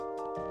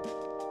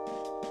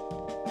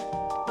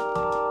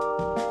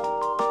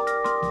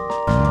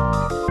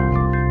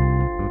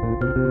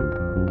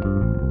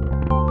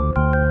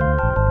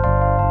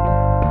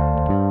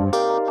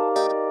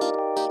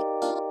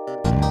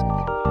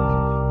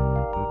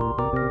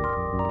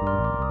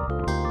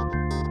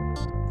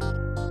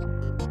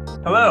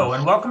Hello,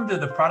 and welcome to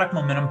the Product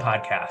Momentum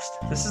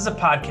Podcast. This is a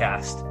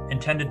podcast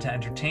intended to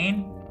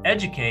entertain,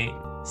 educate,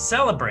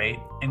 celebrate,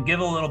 and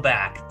give a little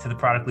back to the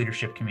product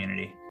leadership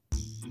community.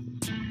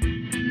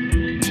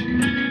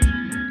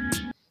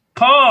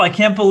 Paul, I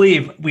can't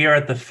believe we are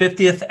at the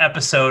 50th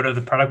episode of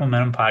the Product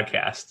Momentum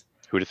Podcast.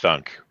 Who'd have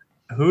thunk?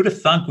 Who'd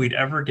have thunk we'd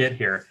ever get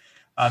here?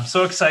 I'm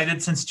so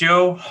excited. Since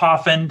Joe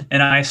Hoffand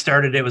and I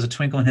started, it was a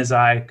twinkle in his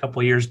eye a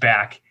couple of years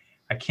back.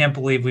 I can't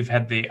believe we've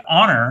had the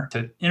honor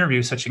to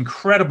interview such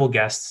incredible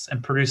guests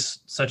and produce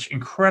such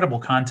incredible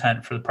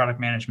content for the product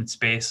management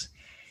space.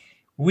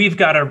 We've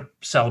got to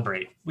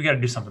celebrate. We got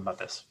to do something about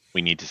this.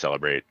 We need to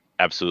celebrate.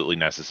 Absolutely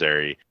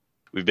necessary.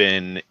 We've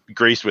been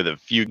graced with a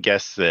few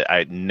guests that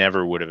I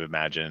never would have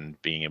imagined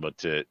being able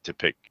to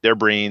pick their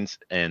brains.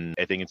 And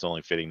I think it's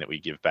only fitting that we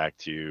give back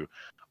to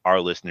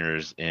our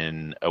listeners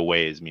in a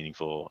way as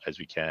meaningful as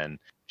we can,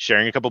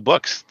 sharing a couple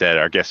books that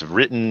our guests have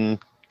written,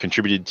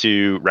 contributed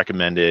to,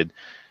 recommended.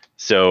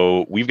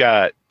 So we've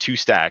got 2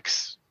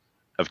 stacks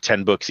of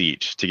 10 books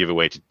each to give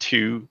away to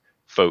 2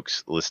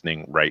 folks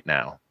listening right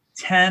now.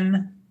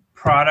 10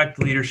 product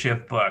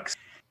leadership books.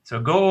 So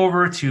go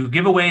over to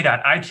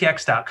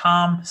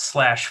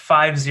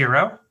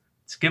giveaway.itx.com/50.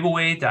 It's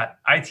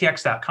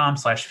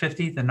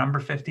giveaway.itx.com/50, the number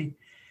 50.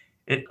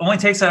 It only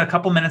takes a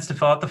couple minutes to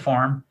fill out the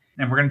form,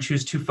 and we're going to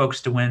choose 2 folks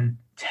to win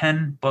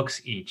 10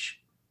 books each.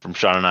 From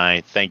Sean and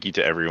I, thank you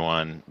to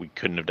everyone. We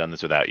couldn't have done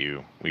this without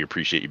you. We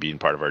appreciate you being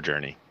part of our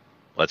journey.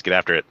 Let's get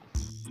after it.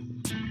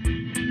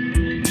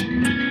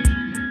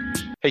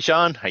 Hey,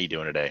 Sean, how you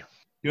doing today?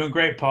 Doing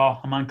great, Paul.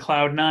 I'm on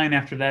cloud 9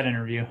 after that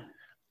interview.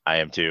 I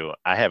am too.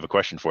 I have a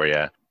question for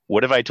you.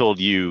 What if I told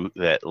you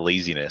that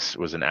laziness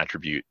was an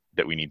attribute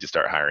that we need to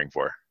start hiring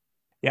for?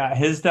 Yeah,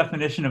 his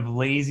definition of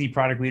lazy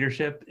product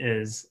leadership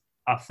is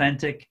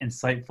authentic,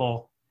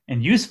 insightful,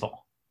 and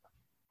useful.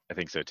 I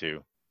think so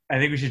too. I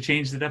think we should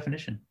change the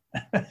definition.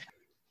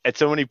 At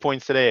so many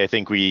points today, I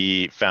think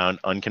we found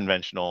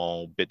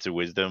unconventional bits of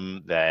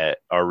wisdom that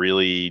are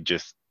really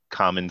just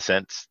common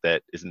sense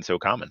that isn't so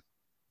common.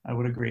 I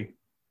would agree.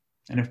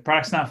 And if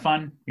product's not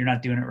fun, you're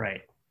not doing it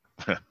right.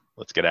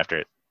 Let's get after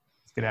it.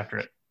 Let's get after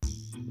it.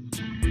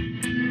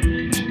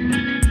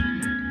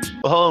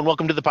 Well, hello and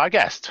welcome to the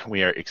podcast.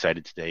 We are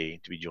excited today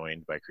to be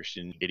joined by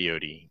Christian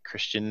Idioti.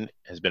 Christian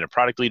has been a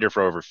product leader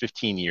for over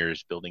 15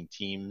 years, building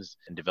teams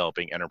and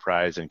developing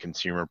enterprise and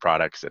consumer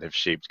products that have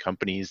shaped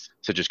companies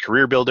such as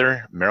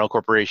CareerBuilder, Merrill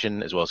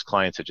Corporation, as well as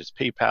clients such as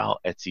PayPal,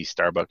 Etsy,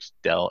 Starbucks,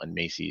 Dell, and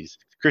Macy's.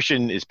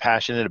 Christian is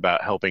passionate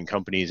about helping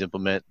companies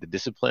implement the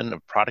discipline of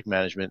product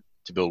management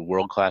to build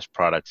world-class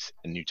products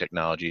and new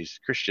technologies.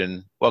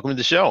 Christian, welcome to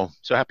the show.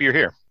 So happy you're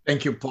here.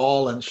 Thank you,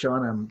 Paul and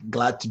Sean. I'm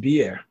glad to be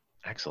here.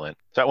 Excellent.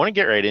 So I want to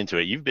get right into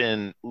it. You've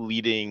been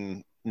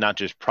leading not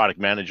just product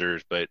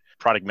managers, but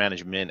product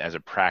management as a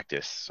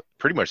practice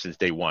pretty much since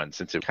day one,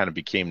 since it kind of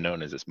became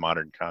known as this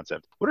modern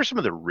concept. What are some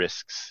of the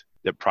risks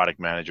that product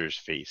managers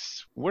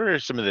face? What are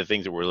some of the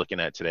things that we're looking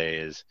at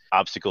today as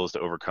obstacles to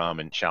overcome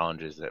and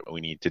challenges that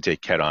we need to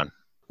take head on?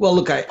 Well,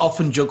 look, I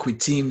often joke with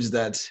teams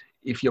that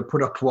if your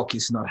product work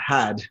is not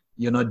hard,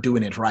 you're not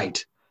doing it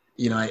right.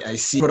 I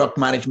see product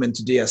management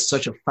today as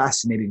such a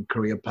fascinating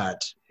career path.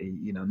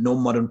 No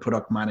modern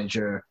product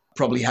manager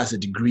probably has a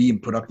degree in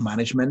product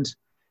management.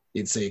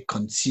 It's a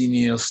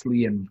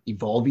continuously and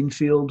evolving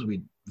field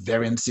with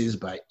variances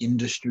by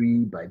industry,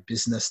 by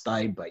business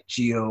type, by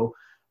geo,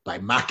 by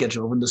market,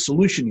 or even the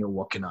solution you're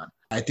working on.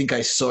 I think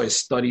I saw a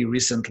study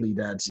recently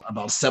that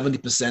about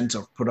 70%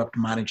 of product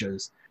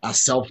managers are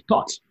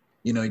self-taught.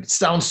 It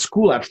sounds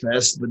cool at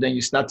first, but then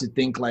you start to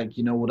think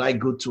would I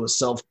go to a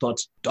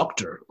self-taught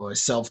doctor or a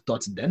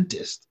self-taught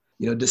dentist?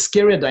 The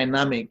scarier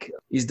dynamic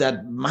is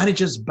that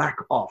managers back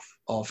off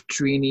of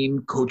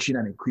training, coaching,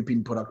 and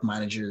equipping product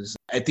managers,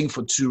 I think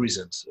for 2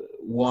 reasons.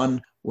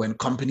 One, when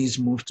companies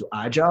move to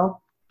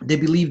agile, they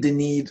believe they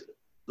need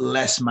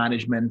less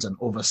management and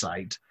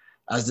oversight,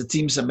 as the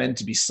teams are meant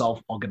to be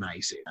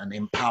self-organizing and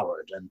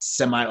empowered and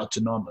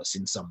semi-autonomous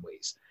in some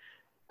ways.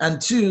 And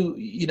 2,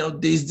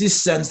 there's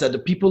this sense that the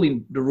people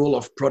in the role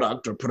of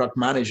product or product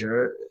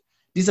manager,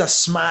 these are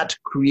smart,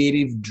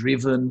 creative,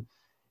 driven,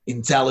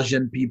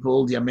 intelligent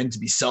people. They are meant to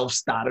be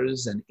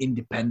self-starters and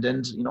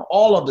independent,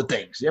 all of the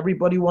things.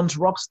 Everybody wants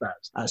rock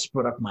stars as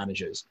product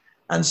managers.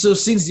 And so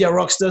since they are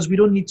rock stars, we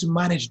don't need to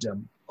manage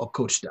them or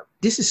coach them.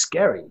 This is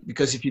scary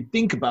because if you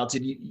think about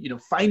it,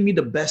 find me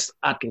the best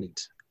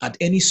athlete at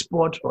any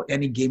sport or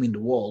any game in the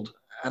world,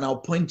 and I'll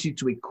point you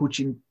to a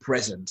coaching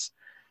presence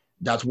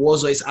that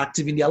was or is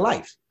active in their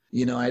life.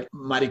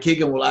 Matty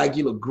Kagan will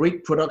argue, look,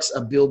 great products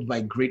are built by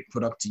great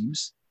product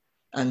teams,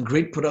 and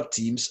great product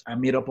teams are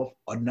made up of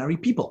ordinary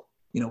people.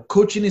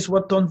 Coaching is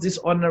what turns these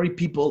ordinary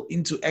people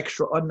into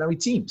extraordinary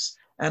teams.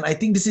 And I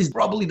think this is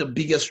probably the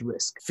biggest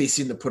risk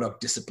facing the product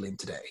discipline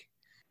today.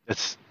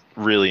 That's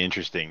really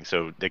interesting.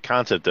 So the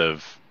concept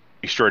of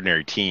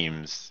extraordinary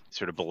teams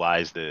sort of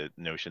belies the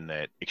notion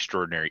that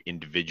extraordinary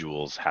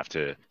individuals have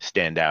to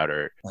stand out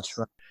or That's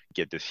right.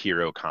 get this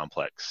hero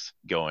complex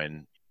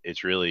going.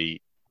 It's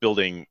really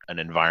building an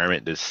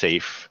environment that's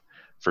safe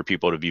for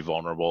people to be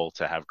vulnerable,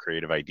 to have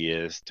creative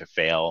ideas, to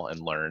fail and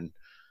learn.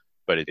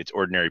 But it's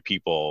ordinary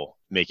people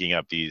making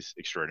up these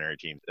extraordinary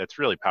teams. That's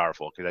really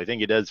powerful because I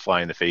think it does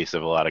fly in the face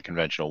of a lot of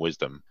conventional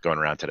wisdom going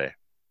around today.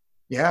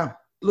 Yeah.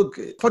 Look,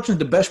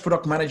 fortunately, the best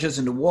product managers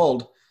in the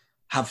world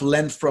have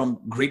learned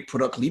from great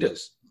product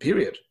leaders,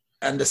 period.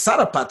 And the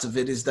sadder part of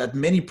it is that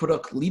many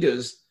product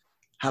leaders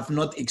have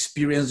not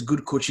experienced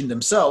good coaching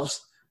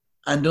themselves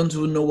and don't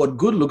even know what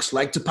good looks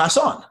like to pass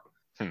on.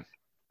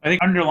 I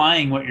think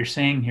underlying what you're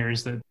saying here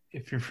is that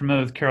if you're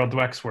familiar with Carol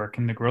Dweck's work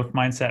and the growth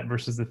mindset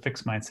versus the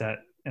fixed mindset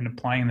and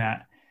applying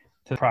that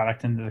to the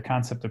product and to the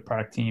concept of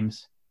product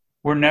teams,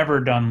 we're never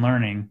done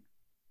learning.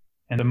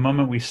 And the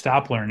moment we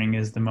stop learning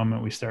is the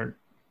moment we start,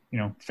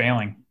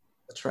 failing.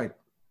 That's right.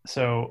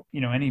 So,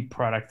 any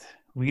product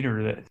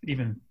leader that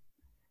even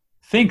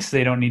thinks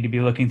they don't need to be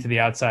looking to the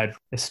outside,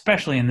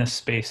 especially in this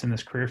space, in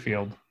this career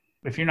field,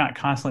 if you're not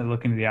constantly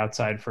looking to the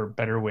outside for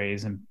better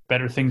ways and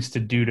better things to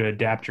do to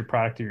adapt your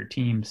product or your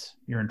teams,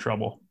 you're in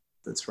trouble.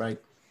 That's right.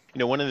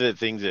 One of the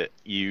things that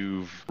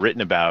you've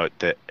written about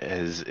that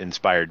has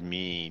inspired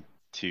me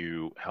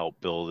to help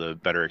build a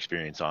better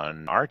experience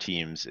on our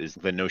teams is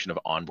the notion of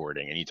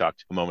onboarding. And you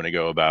talked a moment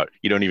ago about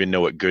you don't even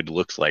know what good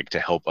looks like to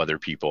help other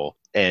people.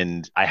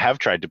 And I have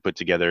tried to put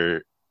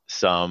together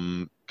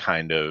some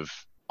kind of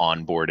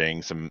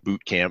onboarding, some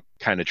boot camp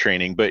kind of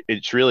training, but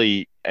it's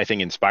really, I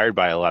think, inspired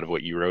by a lot of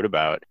what you wrote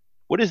about.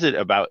 What is it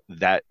about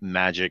that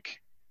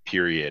magic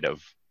period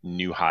of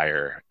new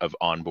hire, of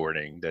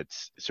onboarding,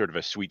 that's sort of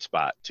a sweet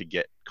spot to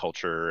get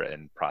culture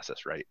and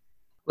process right?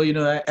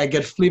 Well, I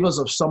get flavors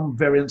of some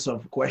variants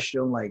of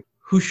question like,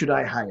 who should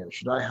I hire?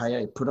 Should I hire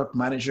a product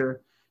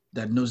manager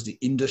that knows the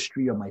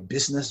industry or my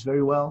business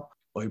very well,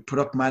 or a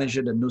product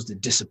manager that knows the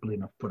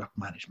discipline of product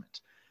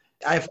management?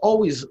 I've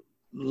always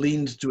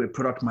leaned to a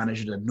product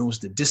manager that knows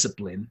the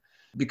discipline,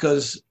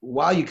 because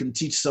while you can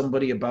teach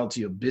somebody about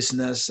your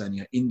business and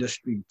your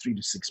industry in 3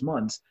 to 6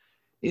 months,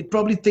 it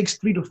probably takes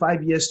 3 to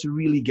 5 years to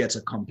really get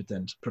a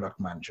competent product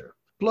manager.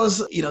 Plus,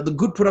 the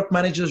good product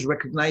managers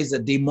recognize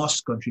that they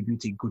must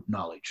contribute a good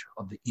knowledge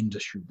of the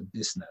industry, the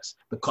business,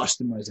 the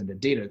customers, and the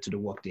data to the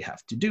work they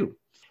have to do.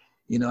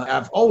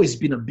 I've always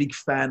been a big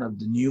fan of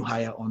the new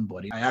hire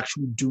onboarding. I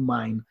actually do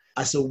mine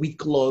as a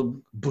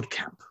week-long boot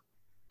camp,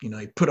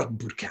 a product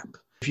boot camp.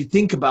 If you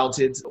think about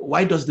it,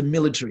 why does the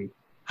military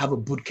have a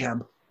boot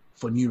camp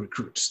for new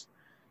recruits,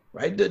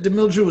 right? The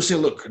military will say,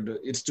 look,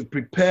 it's to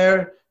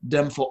prepare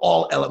them for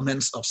all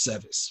elements of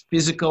service,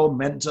 physical,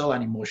 mental,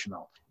 and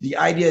emotional. The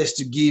idea is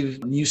to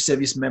give new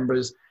service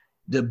members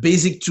the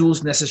basic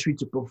tools necessary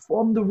to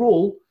perform the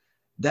role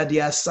that they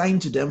are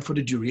assigned to them for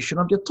the duration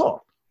of their tour.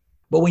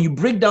 But when you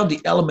break down the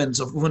elements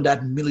of even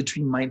that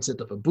military mindset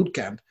of a boot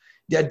camp,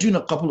 they are doing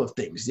a couple of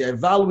things. They are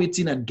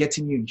evaluating and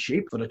getting you in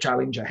shape for the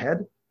challenge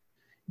ahead.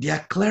 They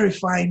are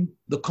clarifying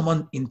the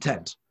common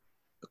intent,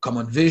 a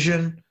common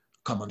vision,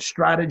 common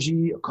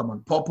strategy, a common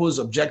purpose,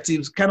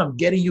 objectives, kind of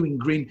getting you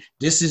ingrained.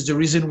 This is the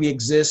reason we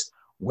exist,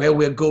 where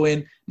we're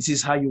going. This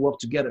is how you work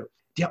together.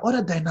 There are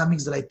other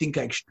dynamics that I think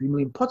are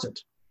extremely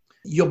important.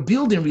 You're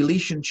building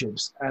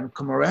relationships and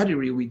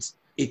camaraderie with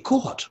a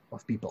cohort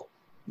of people.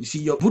 You see,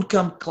 your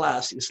bootcamp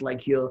class is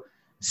like your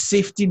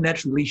safety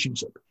net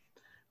relationship,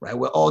 right?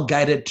 We're all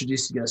guided to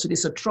this together. So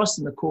there's a trust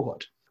in the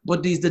cohort.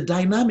 But there's the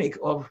dynamic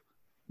of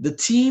the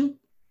team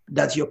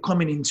that you're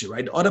coming into,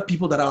 right? The other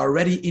people that are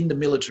already in the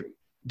military.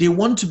 They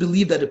want to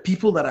believe that the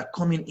people that are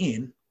coming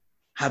in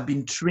have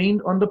been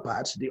trained on the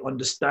path. They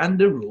understand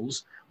the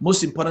rules.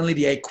 Most importantly,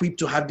 they are equipped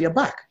to have their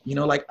back.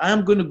 Like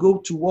I'm going to go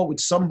to war with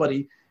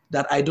somebody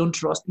that I don't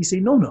trust. They say,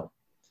 no.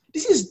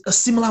 This is a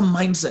similar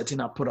mindset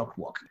in our product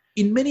work.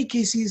 In many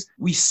cases,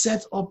 we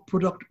set up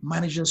product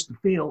managers to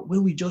fail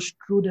when we just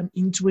throw them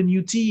into a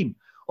new team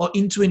or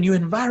into a new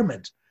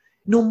environment.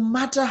 No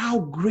matter how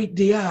great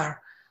they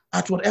are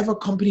at whatever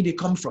company they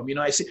come from.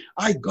 I say,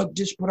 I got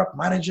this product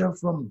manager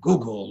from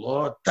Google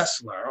or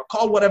Tesla or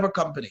call whatever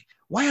company.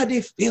 Why are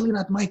they failing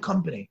at my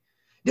company?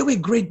 They were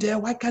great there.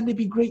 Why can't they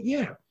be great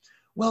here?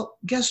 Well,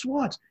 guess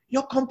what?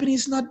 Your company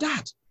is not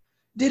that.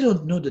 They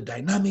don't know the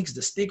dynamics,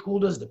 the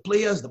stakeholders, the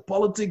players, the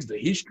politics, the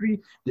history,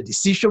 the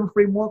decision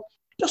framework.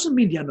 Doesn't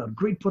mean they're not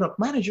great product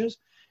managers,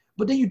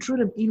 but then you throw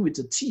them in with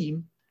a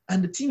team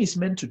and the team is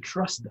meant to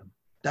trust them.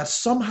 That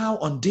somehow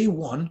on day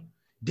one,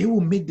 they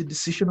will make the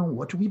decision on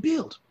what we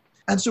build.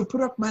 And so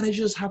product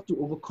managers have to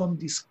overcome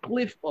this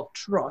cliff of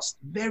trust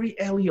very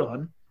early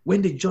on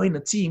when they join a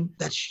team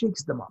that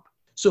shakes them up.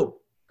 So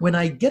when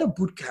I get a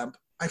boot camp,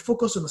 I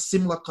focus on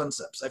similar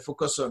concepts. I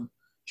focus on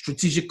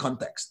strategic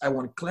context. I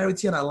want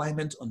clarity and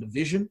alignment on the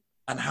vision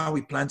and how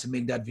we plan to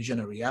make that vision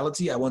a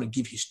reality. I want to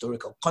give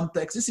historical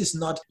context. This is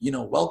not,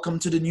 welcome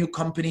to the new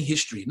company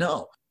history.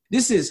 No,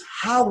 this is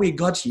how we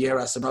got here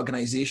as an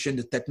organization,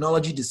 the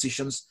technology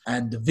decisions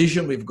and the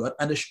vision we've got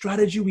and the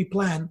strategy we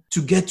plan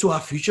to get to our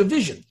future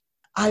vision.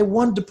 I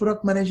want the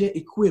product manager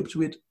equipped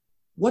with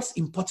what's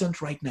important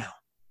right now.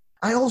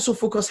 I also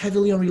focus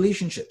heavily on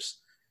relationships.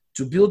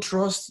 To build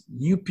trust,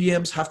 new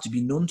PMs have to be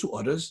known to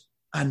others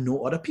and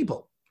know other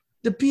people.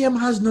 The PM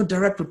has no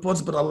direct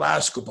reports, but a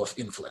large scope of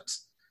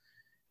influence.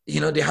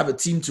 They have a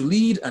team to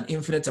lead, an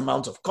infinite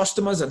amount of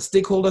customers and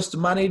stakeholders to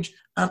manage,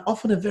 and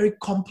often a very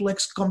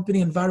complex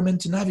company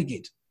environment to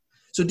navigate.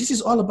 So this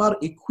is all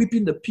about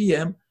equipping the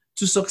PM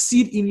to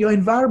succeed in your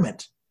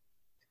environment.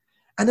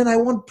 And then I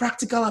want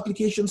practical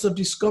applications of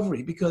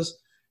discovery, because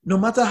no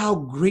matter how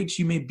great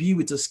you may be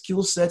with a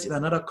skill set in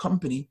another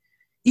company,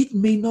 it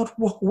may not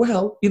work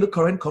well in the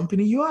current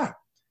company you are.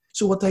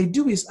 So what I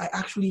do is I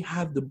actually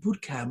have the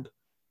bootcamp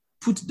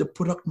put the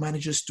product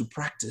managers to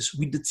practice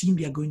with the team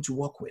they are going to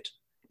work with.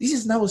 This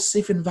is now a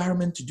safe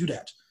environment to do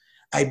that.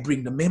 I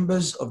bring the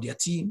members of their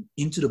team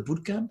into the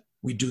bootcamp.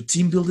 We do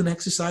team building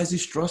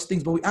exercises, trust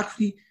things, but we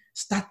actually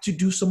start to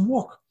do some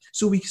work.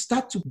 So we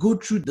start to go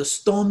through the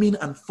storming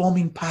and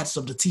forming parts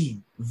of the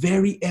team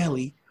very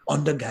early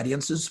under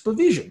guidance and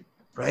supervision,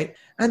 right?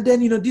 And then,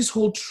 this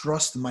whole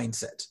trust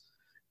mindset.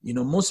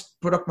 Most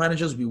product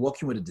managers will be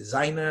working with a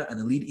designer and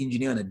a lead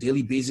engineer on a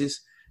daily basis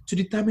to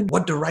determine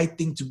what the right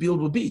thing to build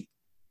will be.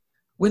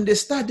 When they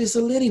start, there's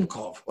a learning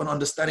curve on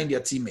understanding their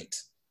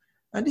teammates.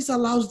 And this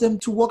allows them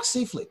to work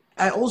safely.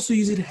 I also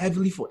use it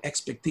heavily for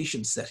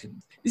expectation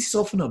setting. This is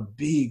often a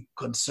big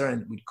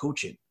concern with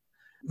coaching.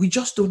 We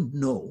just don't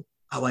know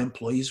our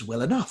employees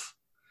well enough.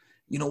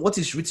 What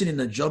is written in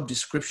a job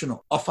description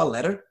or offer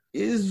letter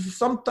is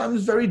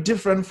sometimes very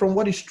different from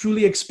what is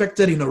truly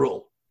expected in a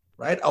role,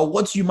 right? Or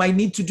what you might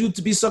need to do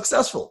to be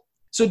successful.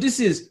 So this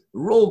is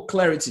role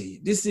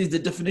clarity. This is the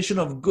definition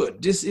of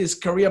good. This is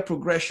career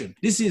progression.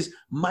 This is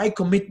my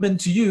commitment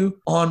to you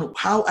on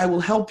how I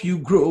will help you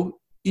grow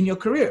in your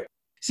career.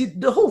 See,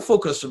 the whole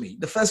focus for me,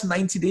 the first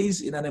 90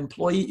 days in an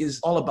employee is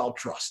all about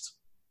trust.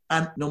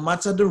 And no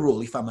matter the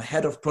role, if I'm a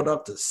head of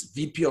product, a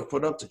VP of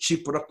product, a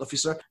chief product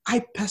officer,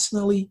 I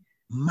personally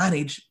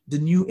manage the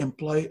new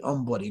employee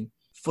onboarding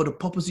for the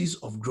purposes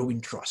of growing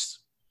trust.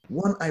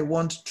 One, I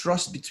want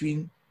trust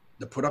between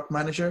the product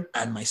manager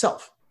and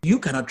myself. You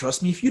cannot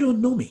trust me if you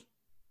don't know me.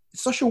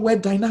 It's such a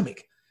weird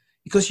dynamic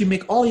because you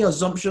make all your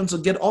assumptions or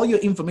get all your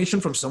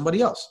information from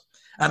somebody else.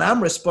 And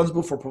I'm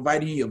responsible for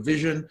providing you your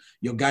vision,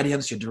 your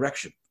guidance, your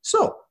direction.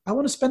 So I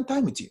want to spend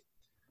time with you.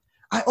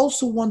 I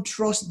also want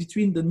trust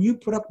between the new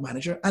product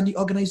manager and the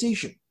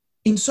organization.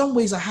 In some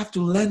ways, I have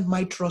to lend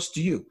my trust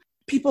to you.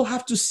 People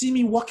have to see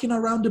me walking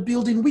around the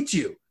building with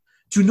you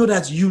to know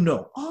that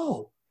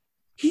oh,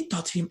 he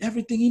taught him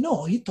everything he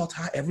knows. He taught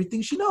her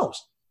everything she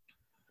knows,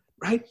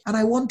 right? And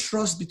I want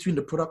trust between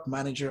the product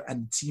manager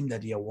and the team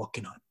that they are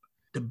working on.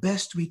 The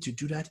best way to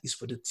do that is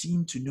for the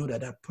team to know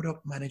that that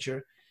product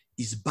manager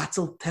is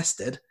battle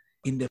tested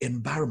in the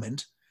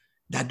environment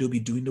that they'll be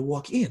doing the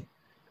work in.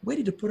 Where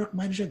did the product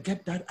manager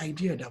get that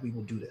idea that we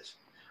will do this?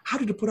 How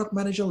did the product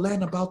manager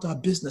learn about our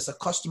business, a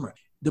customer?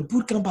 The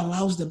bootcamp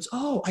allows them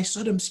to, I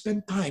saw them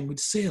spend time with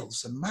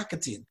sales and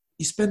marketing.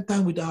 He spent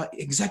time with our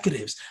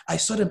executives. I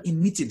saw them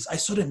in meetings. I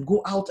saw them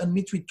go out and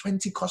meet with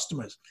 20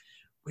 customers.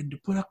 When the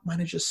product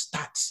manager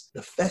starts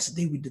the first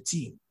day with the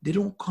team, they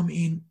don't come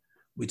in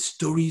with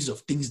stories of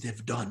things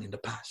they've done in the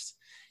past.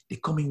 They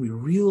come in with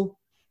real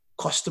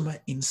customer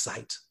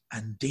insight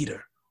and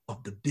data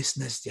of the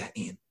business they're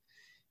in,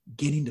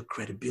 gaining the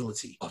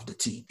credibility of the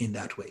team in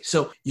that way.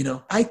 So,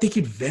 I take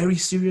it very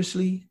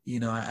seriously.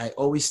 I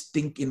always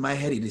think in my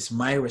head, it is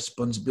my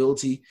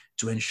responsibility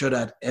to ensure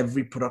that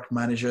every product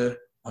manager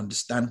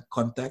understand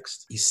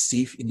context, is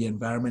safe in the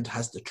environment,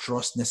 has the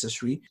trust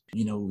necessary.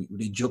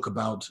 They joke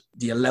about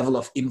the level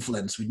of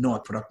influence we know a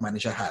product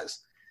manager has.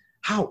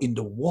 How in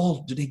the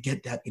world do they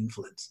get that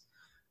influence,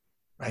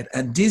 right?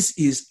 And this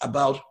is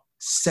about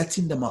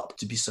setting them up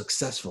to be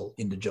successful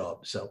in the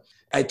job. So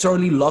I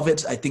totally love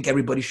it. I think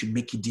everybody should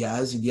make it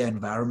theirs in their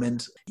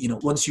environment.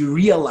 Once you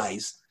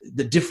realize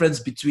the difference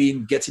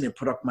between getting a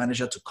product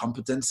manager to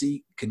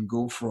competency can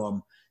go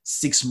from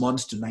 6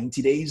 months to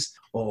 90 days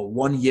or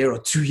 1 year or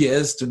 2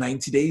 years to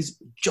 90 days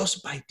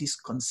just by this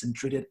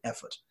concentrated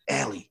effort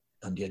early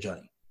on their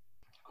journey.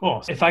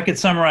 Cool. If I could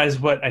summarize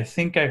what I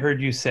think I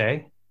heard you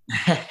say,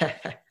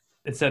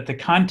 it's that the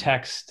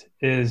context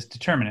is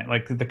determinant.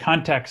 Like the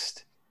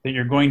context that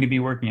you're going to be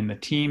working in, the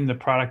team, the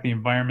product, the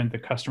environment, the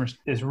customers,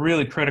 is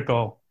really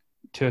critical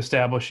to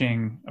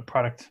establishing a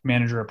product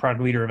manager, a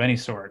product leader of any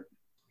sort.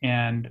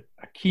 And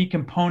a key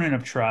component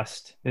of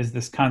trust is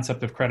this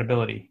concept of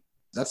credibility.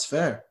 That's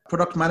fair.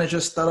 Product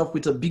managers start off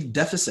with a big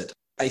deficit.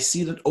 I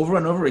see that over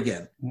and over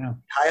again. Yeah.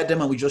 Hire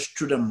them and we just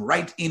threw them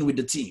right in with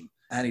the team.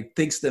 And it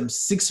takes them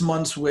 6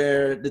 months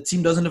where the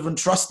team doesn't even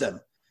trust them.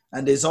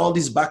 And there's all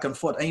this back and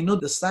forth. And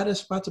the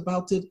saddest part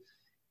about it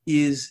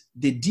is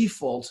they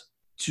default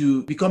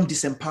to become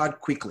disempowered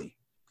quickly.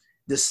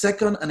 The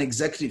second an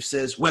executive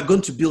says, we're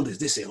going to build this,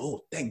 they say,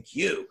 oh, thank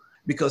you.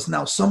 Because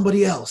now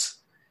somebody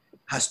else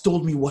has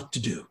told me what to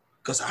do.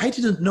 Because I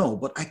didn't know,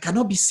 but I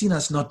cannot be seen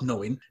as not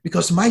knowing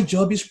because my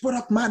job is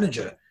product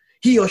manager.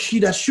 He or she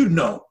that should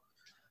know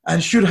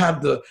and should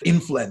have the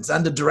influence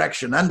and the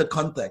direction and the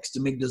context to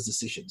make those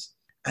decisions.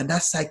 And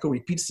that cycle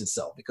repeats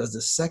itself because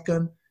the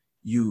second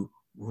you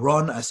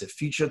run as a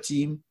future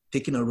team,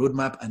 taking a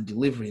roadmap and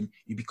delivering,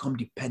 you become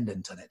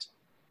dependent on it.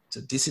 So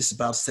this is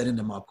about setting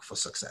them up for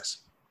success.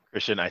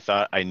 Christian, I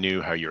thought I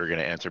knew how you were going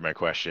to answer my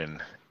question.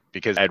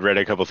 because I'd read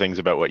a couple things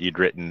about what you'd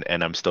written,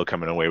 and I'm still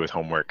coming away with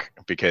homework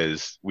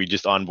because we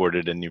just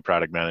onboarded a new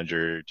product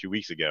manager 2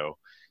 weeks ago.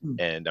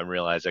 And I'm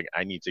realizing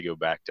I need to go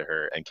back to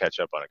her and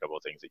catch up on a couple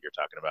of things that you're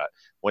talking about.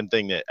 One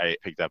thing that I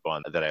picked up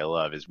on that I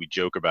love is we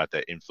joke about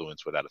the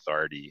influence without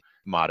authority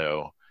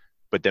motto,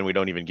 but then we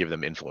don't even give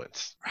them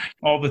influence.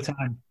 All the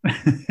time.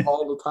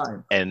 All the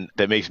time. And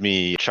that makes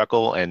me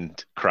chuckle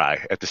and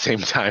cry at the same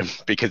time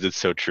because it's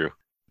so true.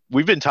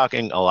 We've been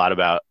talking a lot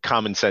about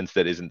common sense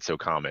that isn't so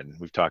common.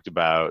 We've talked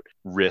about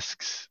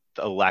risks,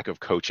 a lack of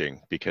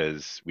coaching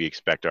because we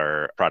expect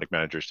our product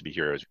managers to be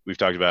heroes. We've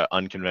talked about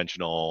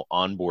unconventional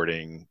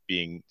onboarding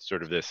being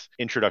sort of this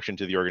introduction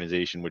to the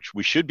organization, which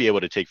we should be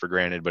able to take for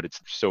granted, but it's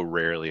so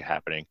rarely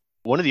happening.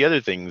 One of the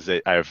other things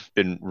that I've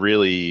been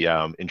really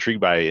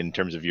intrigued by in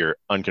terms of your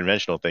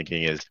unconventional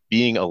thinking is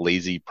being a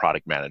lazy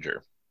product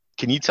manager.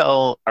 Can you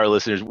tell our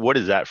listeners, what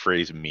does that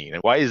phrase mean?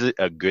 And why is it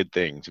a good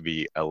thing to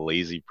be a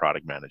lazy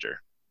product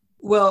manager?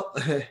 Well,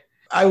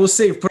 I will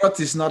say if product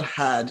is not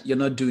hard, you're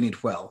not doing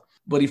it well.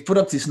 But if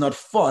product is not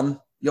fun,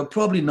 you're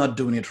probably not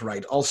doing it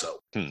right also,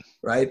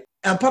 right?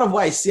 And part of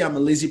why I say I'm a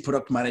lazy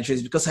product manager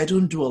is because I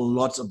don't do a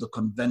lot of the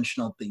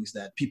conventional things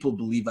that people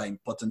believe are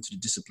important to the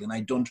discipline.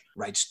 I don't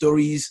write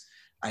stories.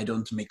 I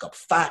don't make up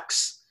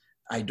facts.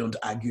 I don't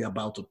argue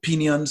about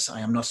opinions. I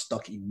am not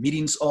stuck in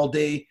meetings all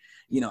day.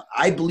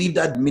 I believe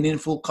that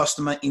meaningful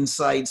customer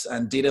insights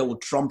and data will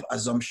trump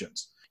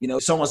assumptions.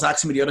 Someone was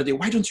asking me the other day,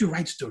 why don't you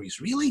write stories?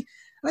 Really?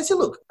 And I said,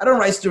 look, I don't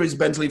write stories,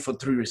 Bentley, for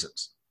 3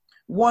 reasons.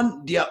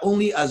 One, they are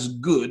only as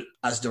good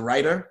as the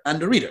writer and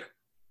the reader.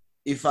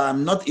 If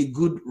I'm not a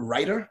good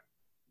writer,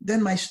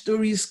 then my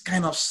stories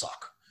kind of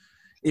suck.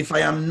 If I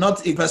am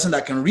not a person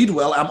that can read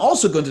well, I'm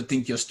also going to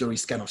think your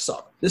stories kind of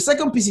suck. The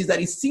second piece is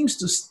that it seems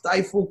to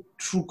stifle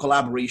true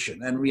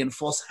collaboration and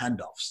reinforce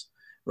handoffs,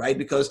 right?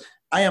 Because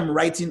I am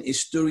writing a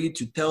story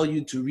to tell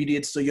you to read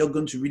it, so you're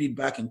going to read it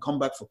back and come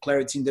back for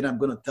clarity, and then I'm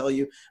going to tell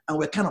you, and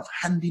we're kind of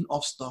handing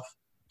off stuff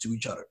to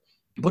each other.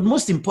 But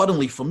most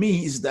importantly for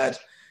me is that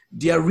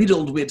they are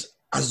riddled with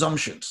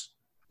assumptions.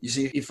 You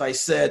see, if I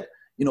said,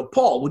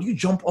 Paul, would you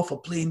jump off a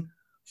plane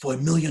for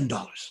 $1 million?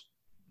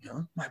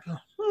 Might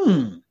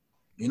be,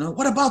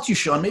 what about you,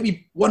 Sean?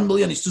 Maybe 1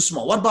 million is too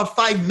small. What about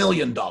 $5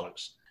 million,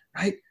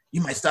 right? You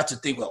might start to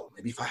think, well,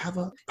 maybe if I have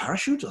a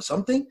parachute or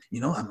something,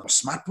 I'm a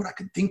smart boy, I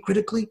can think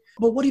critically.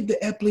 But what if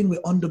the airplane were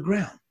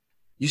underground?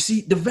 You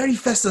see, the very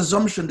first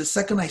assumption, the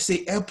second I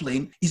say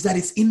airplane, is that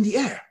it's in the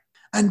air.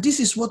 And this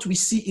is what we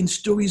see in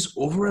stories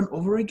over and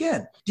over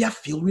again. They are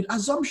filled with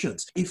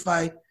assumptions. If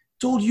I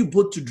told you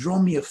both to draw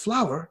me a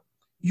flower,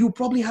 you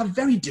probably have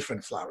very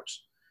different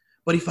flowers.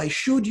 But if I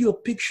showed you a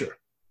picture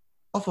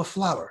of a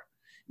flower,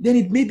 then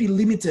it may be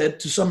limited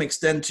to some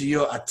extent to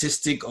your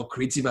artistic or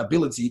creative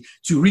ability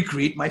to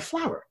recreate my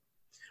flower.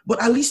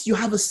 But at least you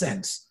have a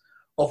sense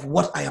of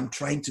what I am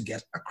trying to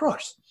get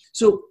across.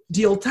 So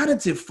the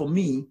alternative for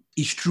me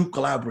is true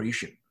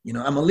collaboration.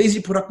 I'm a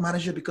lazy product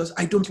manager because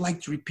I don't like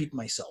to repeat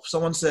myself.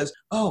 Someone says,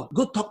 oh,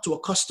 go talk to a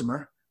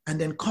customer and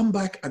then come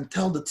back and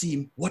tell the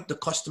team what the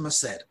customer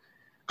said.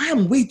 I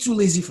am way too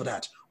lazy for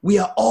that. We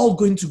are all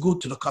going to go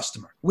to the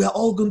customer. We are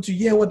all going to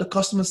hear what the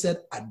customer said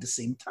at the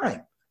same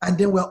time. And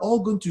then we're all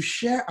going to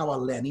share our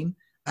learning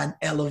and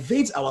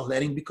elevate our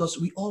learning because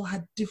we all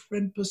had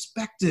different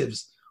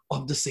perspectives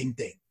of the same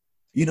thing.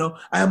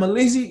 I am a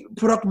lazy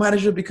product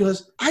manager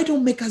because I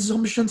don't make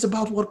assumptions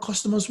about what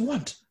customers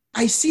want.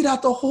 I see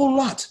that a whole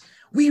lot.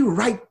 We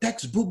write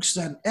textbooks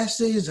and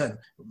essays and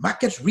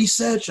market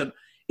research, and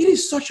it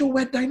is such a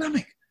weird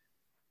dynamic.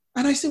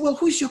 And I say, well,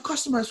 who is your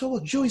customer? I say, well,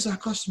 Joe is our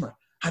customer.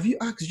 Have you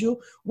asked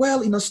Joe?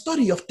 Well, in a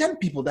study of 10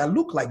 people that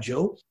look like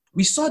Joe,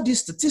 we saw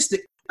this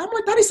statistic. I'm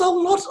like, that is a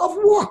lot of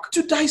work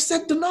to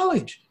dissect the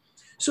knowledge.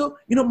 So,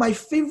 my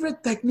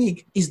favorite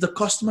technique is the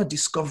customer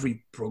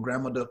discovery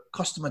program or the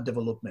customer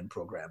development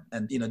program.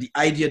 And, the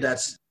idea that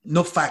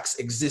no facts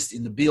exist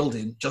in the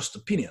building, just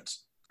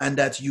opinions. And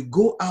that you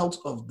go out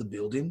of the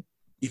building.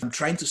 If I'm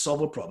trying to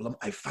solve a problem,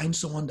 I find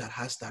someone that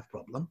has that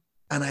problem,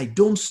 and I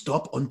don't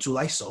stop until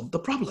I solve the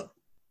problem.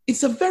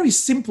 It's a very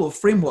simple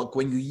framework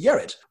when you hear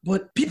it,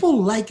 but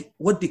people like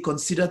what they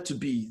consider to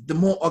be the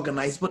more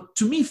organized, but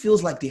to me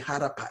feels like the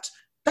harder part.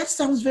 That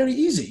sounds very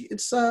easy.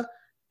 It's,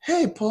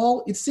 hey,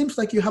 Paul, it seems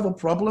like you have a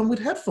problem with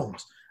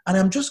headphones, and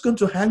I'm just going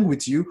to hang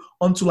with you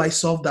until I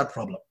solve that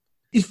problem.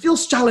 It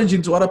feels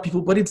challenging to other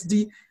people, but it's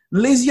the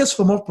laziest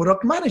form of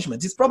product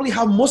management. It's probably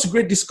how most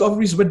great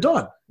discoveries were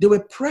done. They were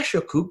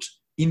pressure cooked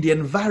in the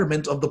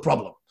environment of the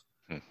problem,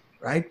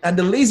 right? And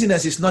the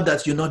laziness is not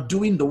that you're not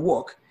doing the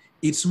work.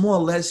 It's more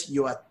or less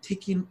you are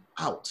taking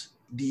out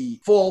the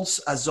false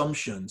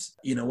assumptions.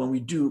 When we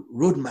do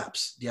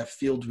roadmaps, they are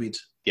filled with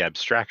the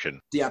abstraction.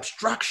 The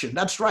abstraction,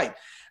 that's right.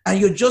 And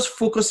you're just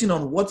focusing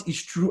on what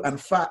is true and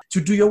fact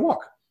to do your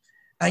work.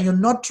 And you're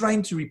not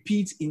trying to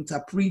repeat,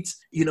 interpret,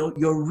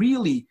 you're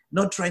really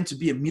not trying to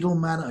be a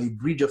middleman or a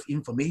bridge of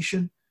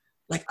information.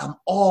 Like I'm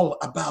all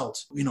about,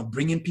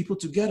 bringing people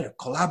together,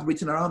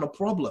 collaborating around a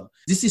problem.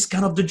 This is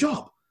kind of the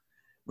job,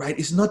 right?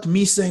 It's not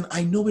me saying,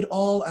 I know it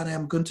all and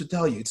I'm going to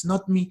tell you. It's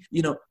not me,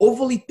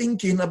 overly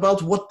thinking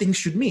about what things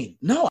should mean.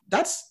 No,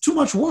 that's too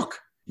much work.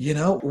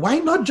 Why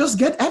not just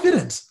get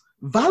evidence,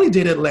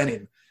 validated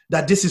learning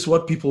that this is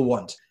what people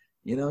want?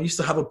 I used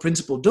to have a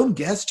principle, don't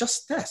guess,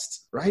 just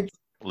test, right?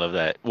 Love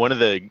that. One of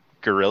the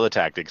guerrilla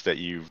tactics that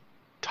you've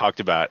talked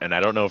about, and I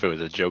don't know if it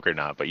was a joke or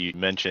not, but you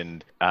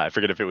mentioned, I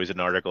forget if it was an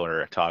article or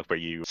a talk, but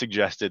you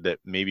suggested that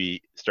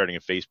maybe starting a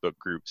Facebook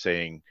group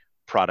saying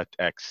product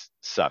X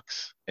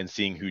sucks and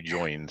seeing who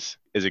joins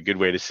is a good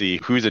way to see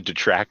who's a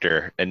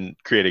detractor and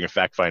creating a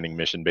fact-finding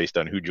mission based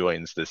on who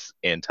joins this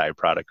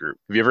anti-product group.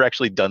 Have you ever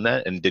actually done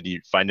that? And did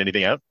you find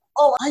anything out?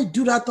 Oh, I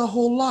do that a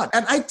whole lot.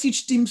 And I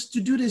teach teams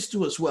to do this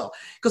too as well.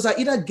 Because I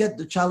either get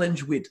the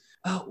challenge with,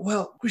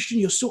 Christian,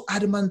 you're so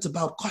adamant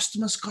about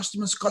customers.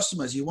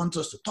 You want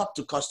us to talk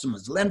to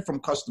customers, learn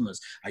from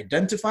customers,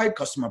 identify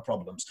customer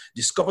problems,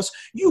 discover.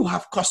 You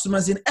have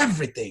customers in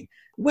everything.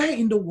 Where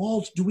in the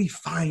world do we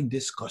find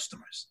these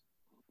customers?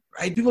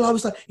 Right? People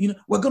always like,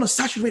 we're going to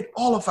saturate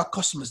all of our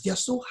customers. They are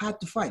so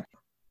hard to find.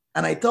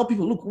 And I tell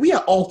people, look, we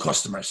are all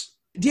customers.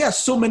 There are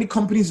so many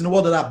companies in the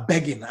world that are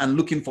begging and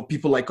looking for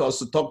people like us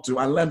to talk to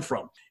and learn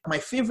from. My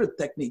favorite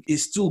technique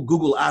is still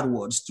Google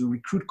AdWords to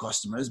recruit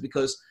customers,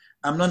 because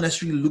I'm not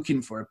necessarily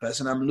looking for a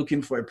person. I'm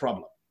looking for a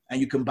problem.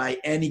 And you can buy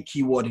any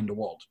keyword in the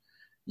world.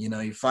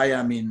 If I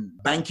am in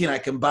banking, I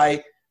can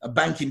buy a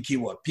banking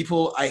keyword.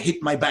 People, I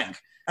hate my bank.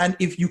 And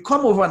if you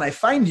come over and I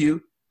find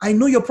you, I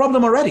know your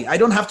problem already. I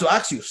don't have to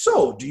ask you,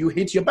 so do you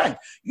hate your bank?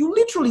 You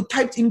literally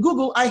typed in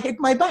Google, I hate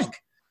my bank.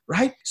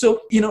 Right?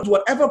 So,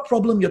 whatever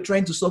problem you're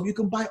trying to solve, you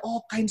can buy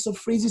all kinds of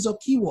phrases or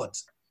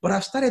keywords. But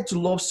I've started to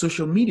love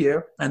social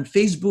media and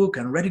Facebook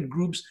and Reddit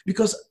groups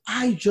because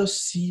I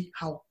just see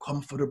how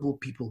comfortable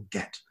people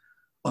get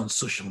on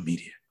social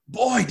media.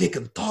 Boy, they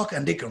can talk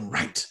and they can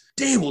write.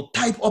 They will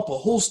type up a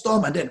whole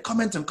storm and then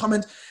comment and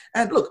comment.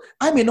 And look,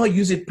 I may not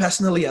use it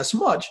personally as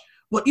much,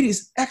 but it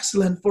is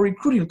excellent for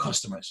recruiting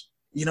customers.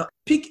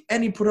 Pick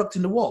any product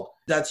in the world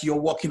that you're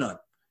working on.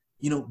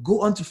 Go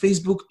onto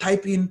Facebook,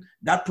 type in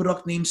that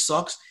product name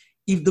sucks.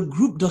 If the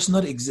group does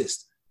not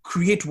exist,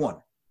 create one.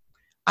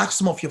 Ask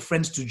some of your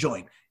friends to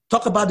join.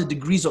 Talk about the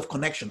degrees of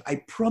connection.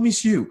 I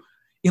promise you,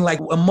 in like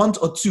a month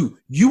or two,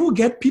 you will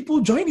get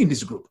people joining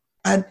this group.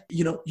 And,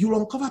 you'll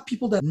uncover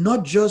people that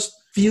not just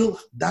feel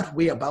that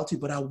way about it,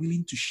 but are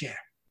willing to share.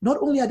 Not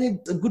only are they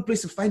a good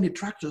place to find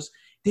detractors,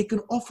 they can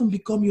often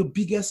become your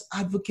biggest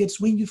advocates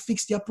when you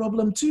fix their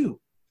problem too.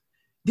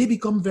 They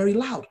become very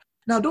loud.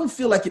 Now, don't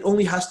feel like it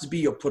only has to be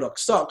your product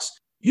sucks.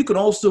 You can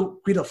also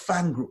create a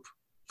fan group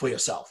for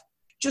yourself.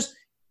 Just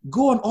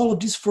go on all of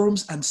these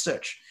forums and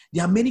search.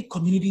 There are many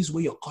communities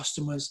where your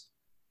customers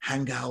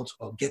hang out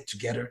or get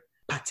together.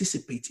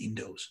 Participate in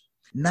those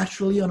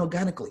naturally and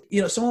organically.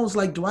 Someone was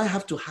like, do I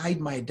have to hide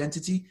my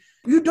identity?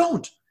 You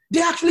don't.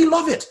 They actually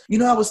love it.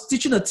 I was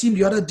teaching a team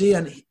the other day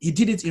and he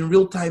did it in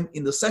real time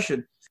in the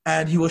session.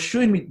 And he was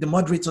showing me, the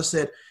moderator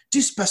said,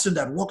 this person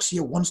that works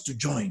here wants to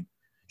join.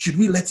 Should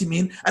we let him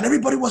in? And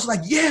everybody was like,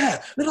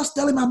 yeah, let us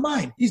tell him our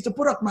mind. He's the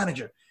product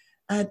manager.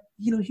 And,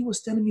 he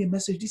was telling me a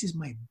message. This is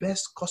my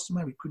best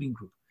customer recruiting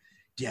group.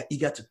 They are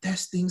eager to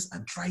test things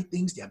and try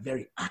things. They are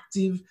very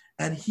active.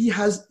 And he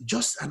has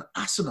just an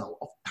arsenal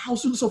of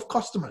thousands of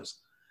customers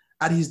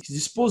at his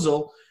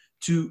disposal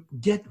to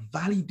get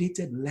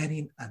validated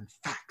learning and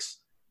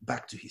facts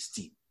back to his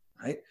team,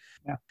 right?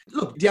 Yeah.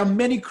 Look, there are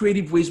many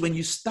creative ways. When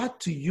you start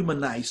to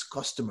humanize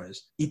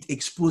customers, it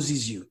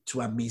exposes you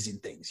to amazing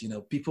things.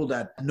 People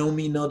that know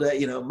me know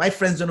that, my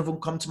friends don't even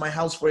come to my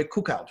house for a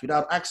cookout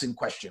without asking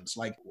questions.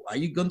 Like, are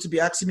you going to be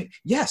asking me?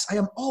 Yes, I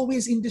am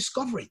always in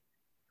discovery.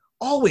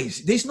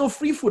 Always. There's no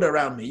free food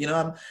around me.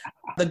 I'm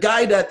the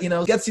guy that,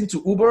 gets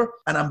into Uber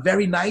and I'm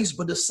very nice.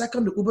 But the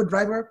second the Uber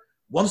driver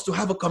wants to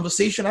have a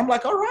conversation, I'm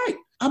like, all right,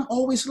 I'm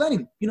always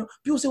learning.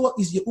 People say, well,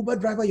 is your Uber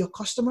driver your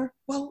customer?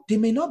 Well, they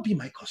may not be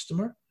my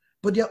customer.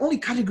 But there are only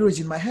categories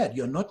in my head.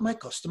 You're not my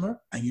customer,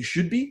 and you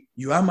should be.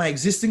 You are my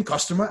existing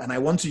customer, and I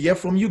want to hear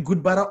from you,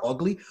 good, bad, or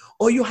ugly.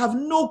 Or you have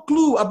no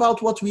clue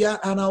about what we are,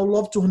 and I would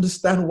love to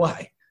understand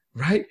why,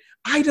 right?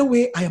 Either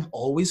way, I am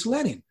always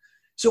learning.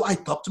 So I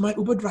talk to my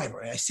Uber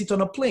driver. I sit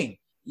on a plane.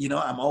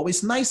 I'm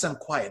always nice and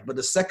quiet. But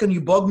the second you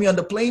bug me on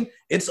the plane,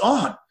 it's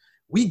on.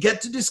 We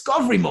get to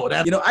discovery mode.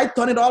 And, I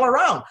turn it all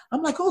around.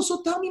 I'm like, oh,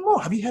 so tell me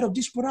more. Have you heard of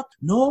this product?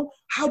 No.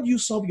 How do you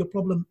solve your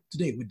problem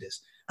today with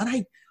this? And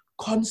I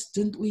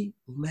constantly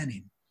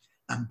learning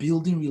and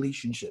building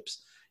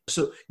relationships.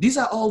 So these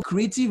are all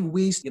creative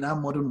ways in our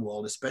modern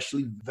world,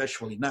 especially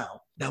virtually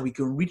now, that we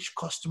can reach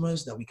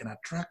customers, that we can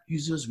attract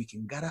users, we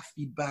can gather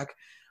feedback.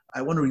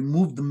 I want to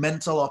remove the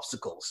mental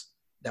obstacles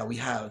that we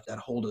have that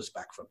hold us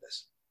back from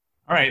this.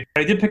 All right.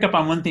 I did pick up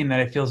on one theme that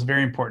I feel is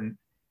very important,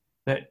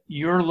 that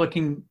you're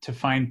looking to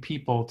find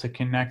people to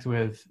connect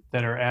with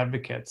that are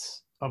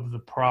advocates of the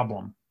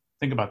problem.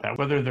 Think about that.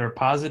 Whether they're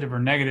positive or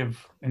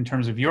negative in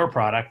terms of your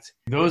product,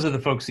 those are the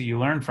folks that you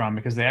learn from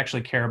because they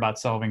actually care about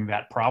solving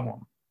that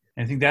problem.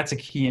 And I think that's a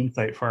key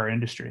insight for our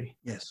industry.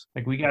 Yes.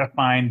 Like we got to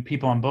find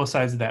people on both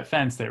sides of that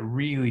fence that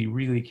really,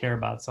 really care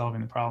about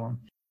solving the problem.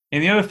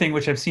 And the other thing,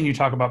 which I've seen you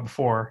talk about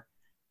before,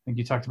 I think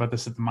you talked about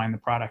this at the Mind the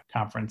Product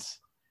conference,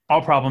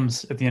 all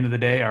problems at the end of the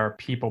day are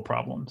people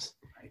problems.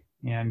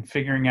 And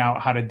figuring out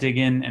how to dig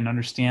in and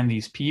understand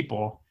these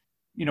people,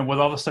 with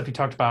all the stuff you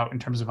talked about in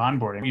terms of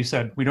onboarding, you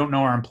said we don't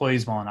know our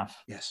employees well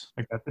enough. Yes.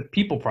 Like that's the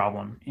people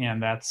problem.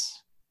 And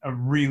that's a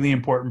really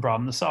important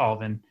problem to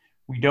solve. And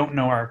we don't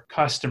know our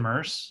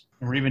customers.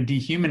 We're even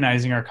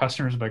dehumanizing our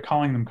customers by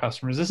calling them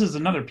customers. This is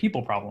another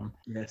people problem.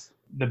 Yes.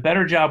 The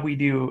better job we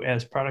do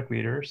as product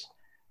leaders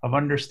of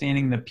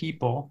understanding the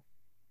people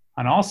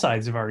on all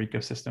sides of our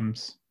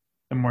ecosystems,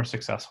 the more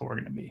successful we're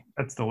going to be.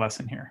 That's the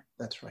lesson here.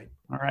 That's right.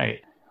 All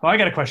right. Well, I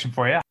got a question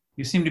for you.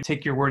 You seem to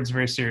take your words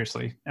very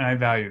seriously, and I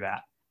value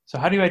that. So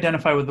how do you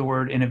identify with the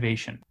word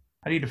innovation?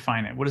 How do you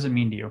define it? What does it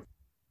mean to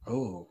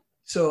you?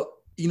 So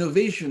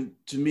innovation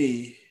to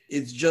me,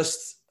 it's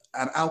just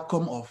an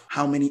outcome of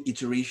how many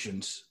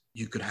iterations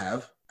you could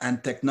have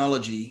and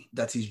technology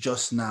that is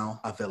just now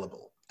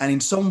available. And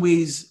in some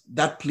ways,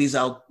 that plays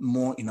out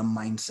more in a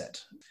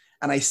mindset.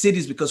 And I say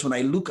this because when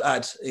I look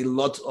at a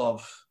lot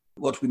of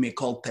what we may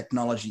call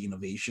technology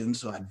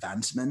innovations or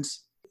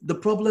advancements, the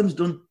problems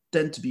don't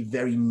tend to be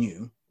very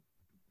new.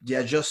 They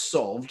are just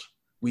solved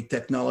with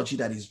technology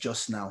that is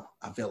just now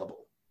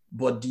available.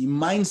 But the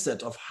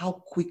mindset of how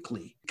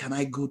quickly can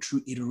I go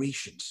through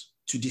iterations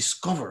to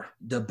discover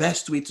the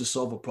best way to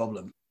solve a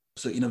problem.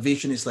 So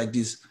innovation is like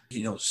this,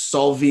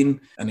 solving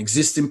an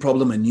existing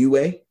problem a new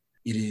way.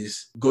 It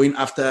is going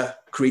after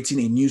creating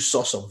a new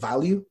source of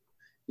value.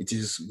 It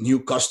is new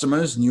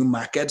customers, new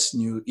markets,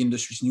 new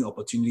industries, new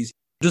opportunities.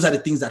 Those are the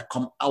things that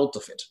come out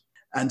of it.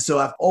 And so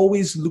I've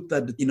always looked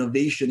at the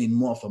innovation in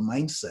more of a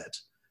mindset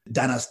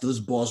than as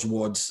those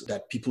buzzwords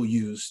that people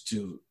use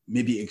to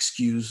maybe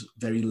excuse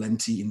very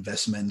lengthy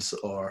investments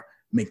or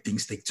make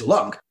things take too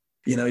long.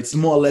 It's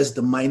more or less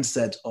the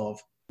mindset of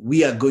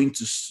we are going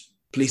to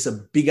place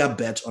a bigger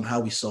bet on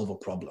how we solve a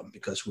problem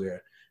because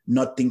we're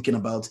not thinking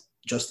about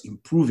just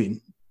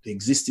improving the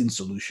existing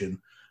solution,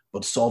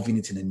 but solving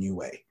it in a new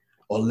way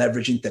or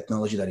leveraging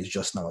technology that is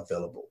just now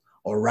available,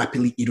 or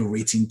rapidly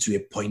iterating to a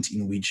point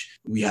in which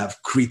we have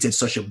created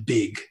such a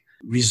big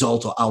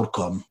result or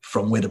outcome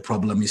from where the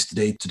problem is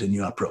today to the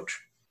new approach.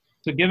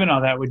 So given all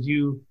that, would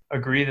you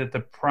agree that the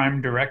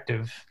prime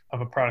directive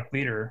of a product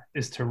leader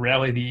is to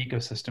rally the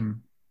ecosystem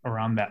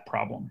around that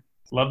problem?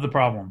 Love the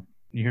problem.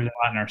 You hear that a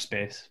lot in our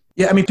space.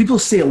 Yeah, people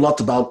say a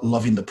lot about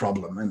loving the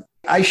problem. And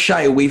I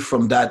shy away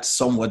from that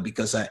somewhat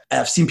because I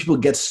have seen people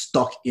get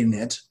stuck in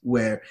it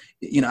where,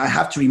 I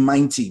have to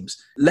remind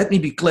teams, let me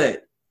be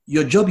clear.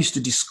 Your job is to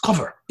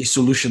discover a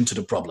solution to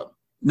the problem.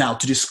 Now,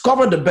 to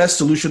discover the best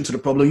solution to the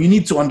problem, you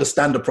need to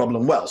understand the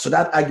problem well. So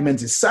that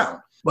argument is sound.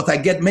 But I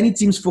get many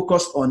teams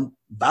focused on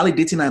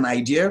validating an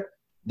idea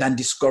than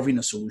discovering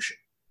a solution.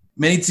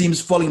 Many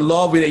teams fall in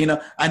love with it,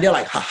 and they're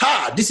like,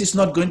 this is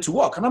not going to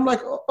work. And I'm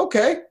like,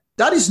 okay,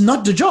 that is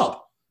not the job.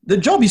 The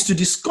job is to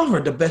discover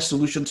the best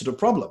solution to the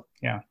problem.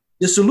 Yeah.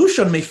 The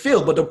solution may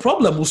fail, but the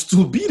problem will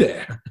still be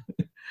there,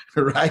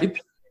 right?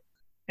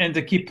 And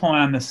to keep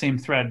pulling on the same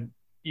thread,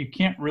 you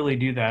can't really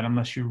do that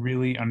unless you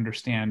really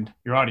understand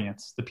your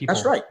audience, the people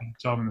That's right.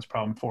 solving this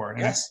problem for. And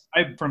yes.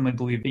 I firmly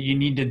believe that you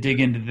need to dig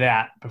into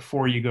that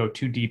before you go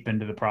too deep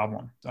into the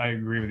problem. I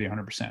agree with you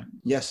 100%.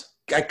 Yes.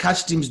 I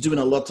catch teams doing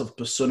a lot of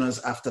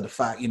personas after the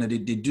fact. They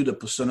do the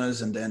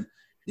personas and then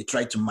they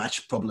try to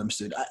match problems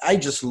to it. I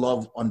just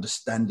love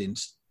understanding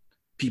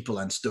people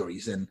and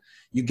stories, and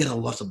you get a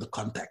lot of the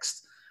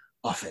context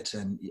of it.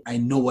 And I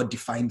know what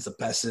defines a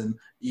person,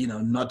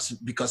 not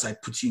because I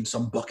put you in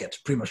some bucket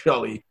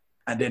prematurely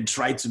and then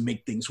try to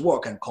make things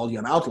work and call you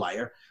an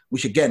outlier,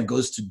 which again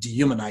goes to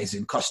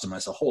dehumanizing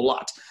customers a whole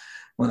lot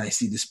when I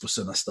see these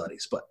persona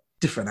studies, but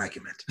different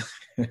argument.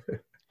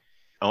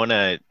 I want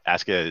to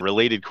ask a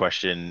related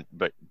question,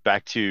 but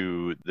back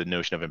to the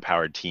notion of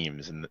empowered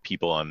teams and the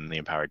people on the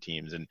empowered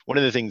teams. And one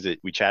of the things that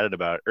we chatted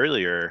about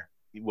earlier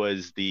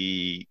was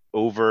the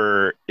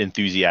over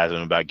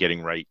enthusiasm about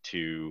getting right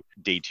to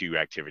day two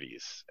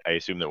activities. I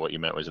assume that what you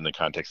meant was in the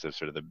context of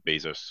sort of the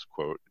Bezos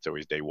quote, it's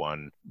always day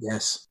one.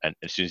 Yes. And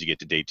as soon as you get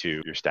to day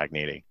two, you're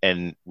stagnating.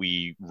 And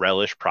we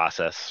relish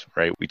process,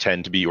 right? We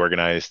tend to be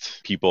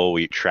organized people.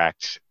 We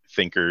attract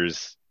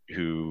thinkers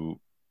who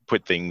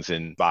put things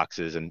in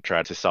boxes and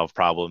try to solve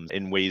problems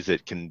in ways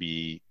that can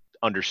be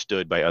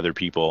understood by other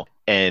people.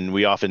 And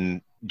we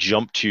often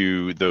jump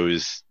to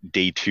those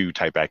day two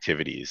type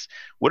activities.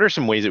 What are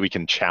some ways that we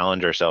can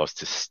challenge ourselves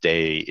to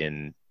stay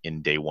in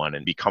day one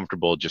and be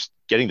comfortable just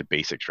getting the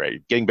basics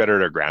right, getting better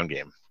at our ground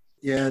game?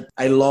 Yeah,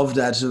 I love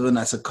that even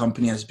as a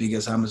company as big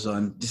as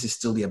Amazon, this is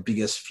still their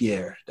biggest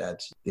fear,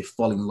 that they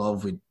fall in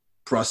love with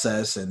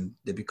process and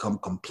they become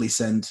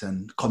complacent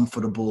and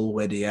comfortable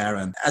where they are.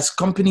 And as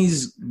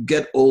companies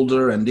get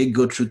older and they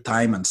go through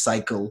time and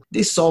cycle,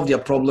 they solve their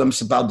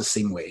problems about the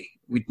same way.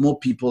 with more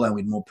people and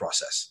with more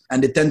process.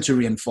 And they tend to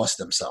reinforce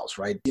themselves,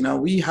 right?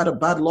 We had a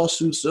bad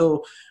lawsuit,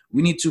 so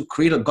we need to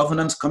create a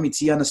governance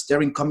committee and a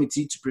steering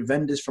committee to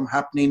prevent this from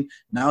happening.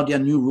 Now there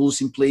are new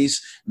rules in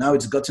place. Now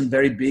it's gotten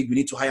very big. We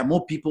need to hire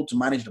more people to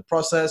manage the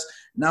process.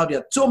 Now there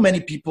are so many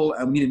people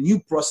and we need a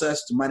new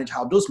process to manage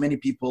how those many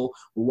people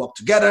will work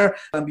together.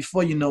 And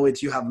before you know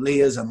it, you have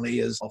layers and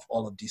layers of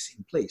all of this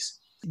in place.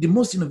 The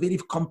most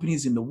innovative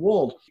companies in the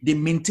world, they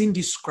maintain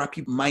this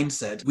scrappy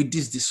mindset with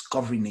this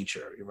discovery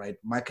nature, right?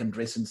 Mike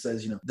Andreessen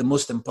says, the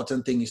most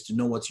important thing is to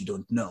know what you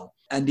don't know.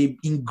 And they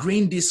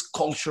ingrain this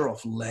culture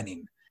of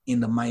learning in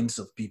the minds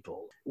of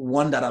people,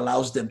 one that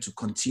allows them to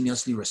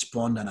continuously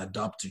respond and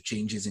adapt to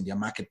changes in their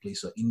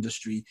marketplace or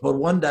industry, but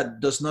one that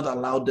does not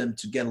allow them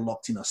to get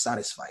locked in or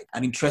satisfied.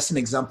 An interesting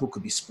example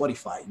could be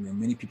Spotify.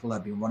 Many people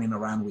have been running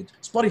around with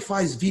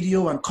Spotify's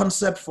video and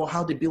concept for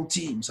how they build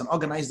teams and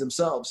organize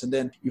themselves. And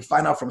then you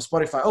find out from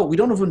Spotify, oh, we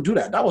don't even do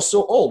that. That was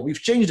so old. We've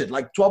changed it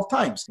like 12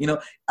 times.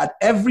 At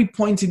every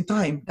point in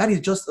time, that is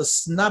just a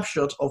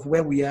snapshot of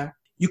where we are.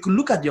 You could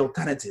look at the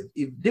alternative.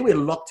 If they were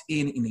locked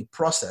in a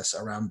process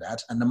around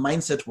that and the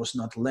mindset was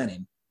not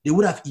learning, they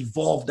would have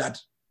evolved that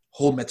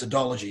whole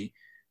methodology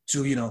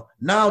to,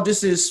 now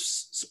this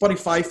is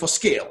Spotify for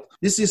scale.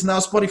 This is now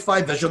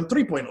Spotify version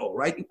 3.0,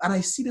 right? And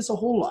I see this a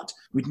whole lot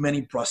with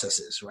many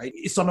processes, right?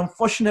 It's an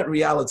unfortunate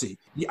reality.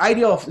 The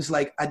idea of is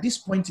like, at this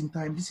point in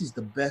time, this is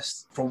the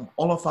best from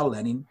all of our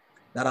learning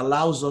that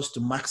allows us to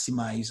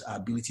maximize our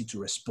ability to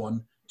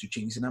respond to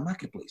changes in our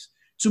marketplace.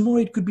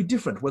 Tomorrow it could be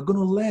different. We're going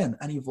to learn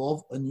and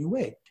evolve a new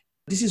way.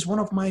 This is one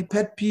of my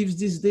pet peeves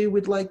this day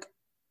with like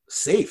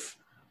SAFe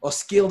or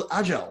Scaled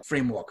Agile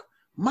framework.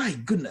 My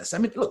goodness.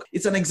 Look,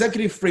 it's an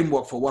executive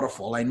framework for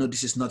waterfall. I know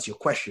this is not your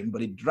question,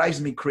 but it drives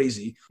me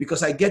crazy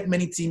because I get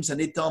many teams and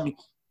they tell me,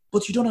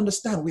 but you don't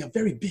understand. We are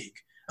very big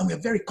and we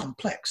are very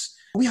complex.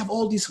 We have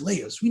all these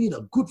layers. We need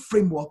a good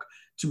framework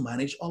to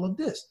manage all of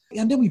this.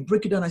 And then we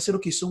break it down. I said,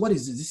 okay, so what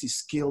is this? This is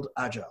Scaled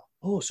Agile.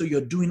 Oh, so you're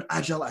doing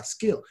Agile at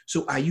scale.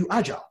 So are you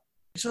Agile?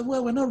 He said,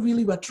 well, we're not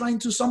really. We're trying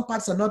to. Some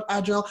parts are not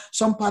agile.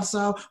 Some parts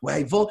are. We're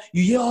evolved.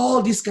 You hear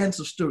all these kinds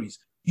of stories.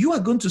 You are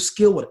going to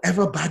scale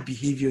whatever bad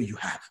behavior you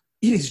have.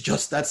 It is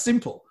just that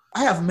simple.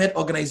 I have met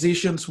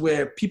organizations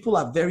where people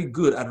are very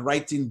good at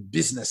writing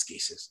business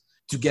cases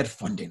to get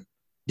funding.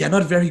 They are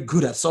not very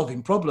good at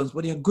solving problems,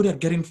 but they are good at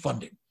getting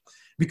funding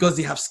because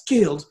they have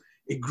scaled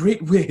a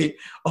great way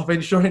of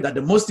ensuring that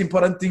the most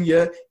important thing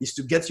here is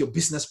to get your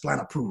business plan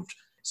approved.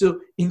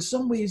 So in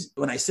some ways,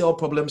 when I say all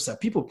problems are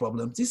people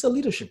problems, it's a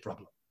leadership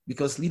problem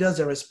because leaders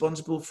are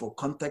responsible for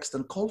context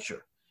and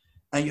culture.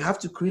 And you have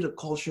to create a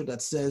culture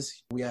that says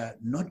we are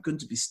not going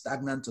to be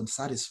stagnant and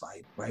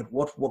satisfied, right?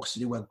 What works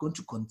today, we're going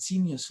to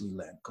continuously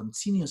learn,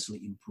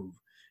 continuously improve,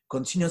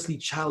 continuously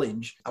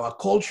challenge our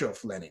culture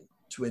of learning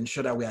to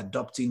ensure that we're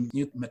adopting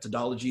new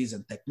methodologies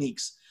and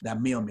techniques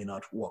that may or may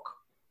not work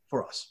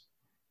for us.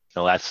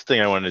 The last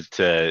thing I wanted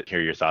to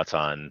hear your thoughts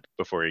on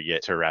before we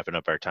get to wrapping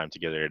up our time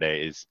together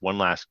today is one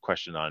last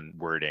question on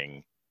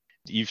wording.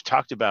 You've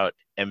talked about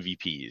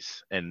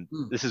MVPs, and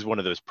this is one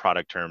of those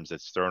product terms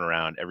that's thrown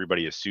around.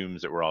 Everybody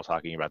assumes that we're all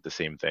talking about the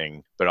same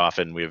thing, but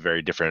often we have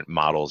very different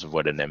models of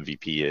what an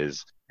MVP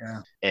is.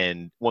 Yeah.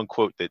 And one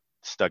quote that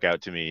stuck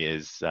out to me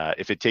is,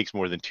 if it takes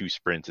more than 2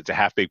 sprints, it's a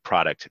half-baked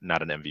product,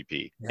 not an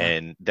MVP. Yeah.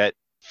 And that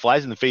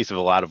flies in the face of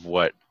a lot of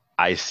what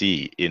I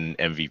see in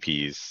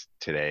MVPs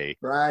today.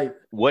 Right.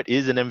 What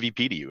is an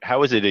MVP to you?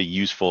 How is it a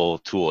useful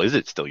tool? Is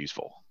it still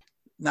useful?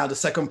 Now, the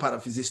second part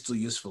of is it still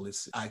useful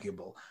is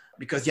arguable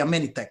because there are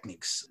many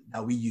techniques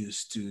that we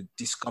use to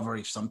discover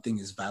if something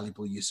is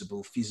valuable,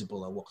 usable,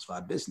 feasible, or works for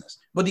our business.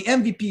 But the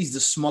MVP is the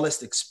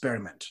smallest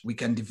experiment we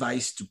can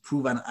devise to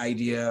prove an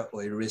idea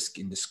or a risk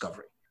in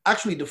discovery.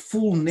 Actually, the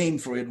full name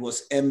for it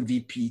was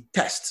MVP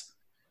test,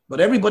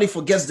 but everybody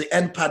forgets the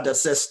end part that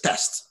says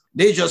test.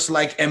 They just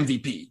like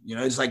MVP,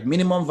 it's like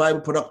minimum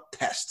viable product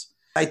test.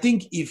 I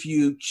think if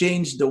you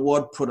change the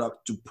word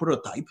product to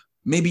prototype,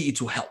 maybe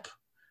it will help,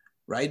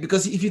 right?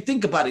 Because if you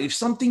think about it, if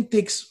something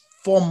takes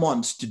 4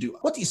 months to do,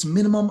 what is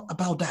minimum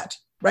about that,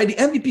 right? The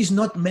MVP is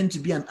not meant to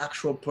be an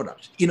actual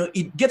product.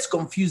 It gets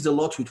confused a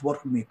lot with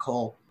what we may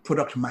call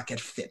product market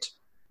fit,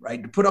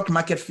 right? The product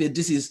market fit,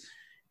 this is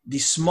the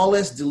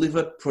smallest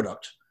delivered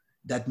product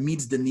that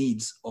meets the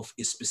needs of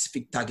a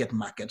specific target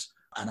market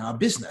and our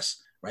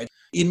business. Right?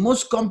 In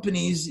most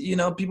companies,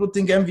 people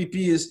think MVP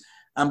is,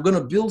 I'm going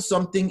to build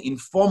something in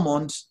 4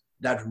 months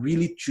that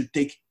really should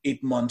take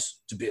 8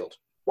 months to build.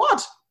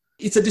 What?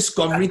 It's a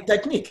discovery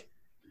technique.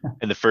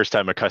 And the first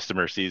time a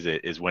customer sees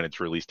it is when it's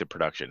released to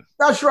production.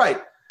 That's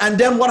right. And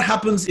then what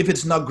happens if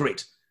it's not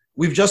great?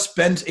 We've just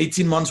spent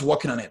 18 months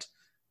working on it.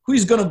 Who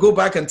is going to go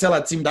back and tell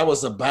our team that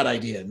was a bad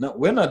idea? No,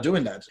 we're not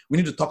doing that. We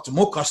need to talk to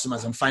more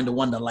customers and find the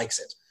one that likes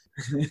it.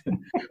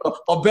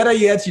 Or better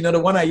yet, the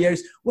one I hear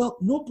is, well,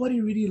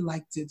 nobody really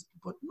liked it,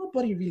 but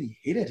nobody really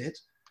hated it.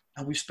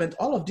 And we've spent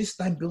all of this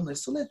time building it,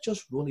 so let's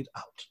just roll it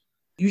out.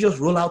 You just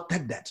roll out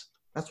tech debt.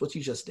 That's what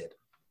you just did.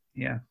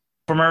 Yeah.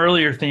 From our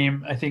earlier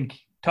theme, I think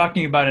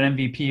talking about an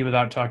MVP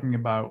without talking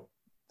about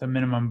the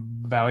minimum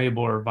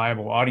valuable or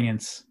viable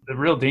audience. The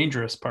real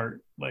dangerous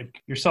part,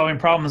 like you're solving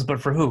problems,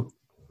 but for who?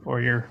 Or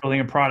you're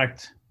building a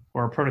product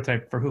or a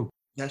prototype for who?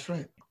 That's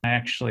right. I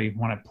actually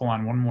want to pull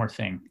on one more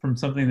thing from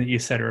something that you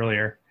said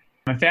earlier.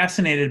 I'm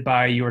fascinated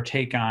by your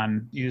take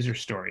on user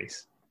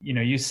stories.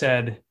 You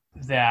said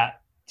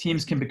that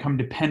teams can become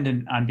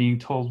dependent on being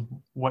told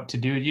what to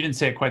do. You didn't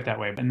say it quite that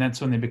way, and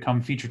that's when they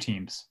become feature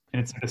teams.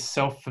 And it's a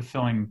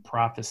self-fulfilling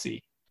prophecy.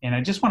 And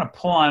I just want to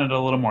pull on it a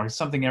little more. It's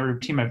something every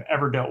team I've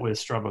ever dealt with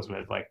struggles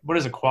with. Like, what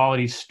is a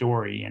quality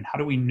story? And how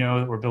do we know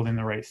that we're building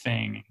the right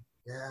thing?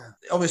 Yeah.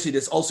 Obviously,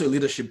 there's also a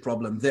leadership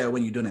problem there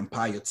when you don't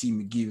empower your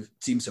team. You give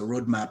teams a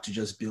roadmap to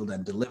just build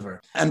and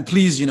deliver. And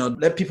please,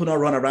 let people not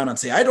run around and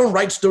say, I don't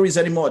write stories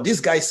anymore.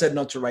 This guy said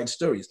not to write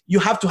stories. You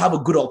have to have a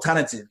good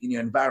alternative in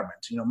your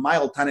environment. My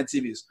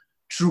alternative is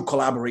true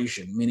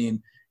collaboration,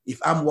 meaning if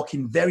I'm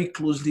working very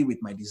closely with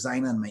my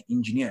designer and my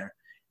engineer,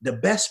 the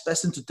best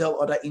person to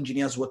tell other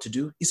engineers what to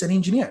do is an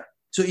engineer.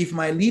 So if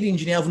my lead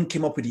engineer even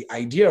came up with the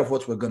idea of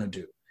what we're going to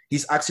do,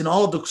 he's asking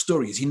all of the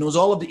stories. He knows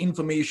all of the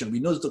information. He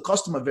knows the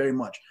customer very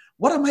much.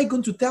 What am I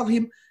going to tell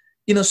him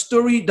in a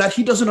story that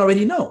he doesn't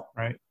already know?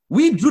 Right.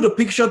 We drew the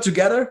picture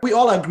together. We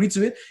all agreed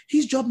to it.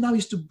 His job now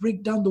is to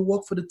break down the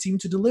work for the team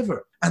to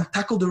deliver and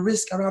tackle the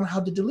risk around how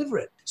to deliver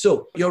it.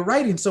 So you're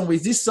right in some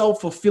ways. This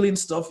self-fulfilling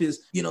stuff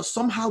is,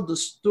 somehow the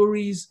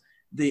stories,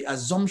 the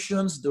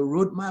assumptions, the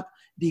roadmap,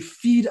 they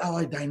feed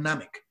our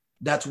dynamic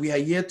that we are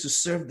here to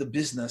serve the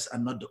business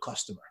and not the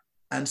customer.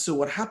 And so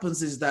what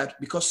happens is that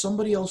because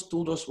somebody else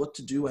told us what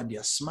to do and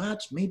they're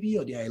smart, maybe,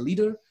 or they're a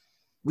leader,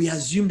 we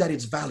assume that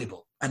it's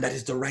valuable and that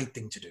is the right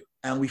thing to do.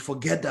 And we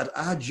forget that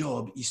our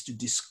job is to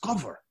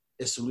discover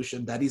a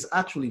solution that is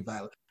actually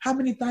valid. How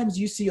many times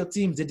do you see your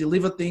teams, they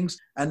deliver things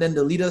and then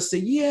the leaders say,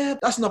 yeah,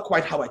 that's not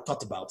quite how I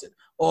thought about it.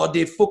 Or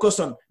they focus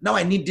on, now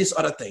I need this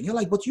other thing. You're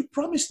like, but you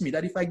promised me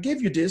that if I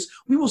gave you this,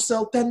 we will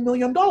sell $10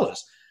 million.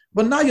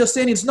 But now you're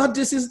saying it's not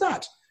this, it's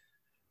that.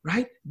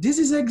 Right? This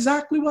is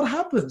exactly what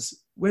happens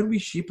when we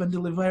ship and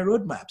deliver a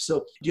roadmap.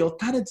 So the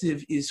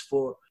alternative is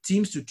for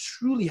teams to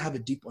truly have a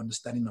deep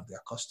understanding of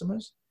their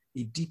customers,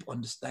 a deep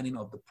understanding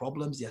of the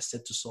problems they are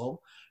set to solve,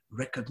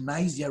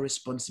 recognize their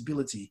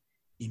responsibility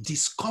in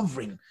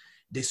discovering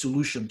the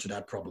solution to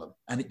that problem,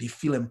 and they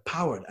feel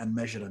empowered and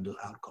measured on those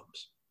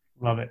outcomes.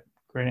 Love it.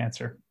 Great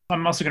answer.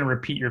 I'm also going to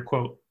repeat your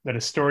quote that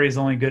a story is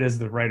only good as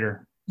the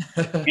writer.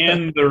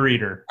 And the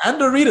reader. And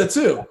the reader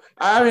too.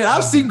 I mean,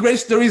 I've seen great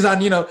stories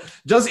and,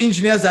 just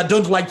engineers that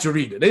don't like to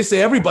read. They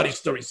say everybody's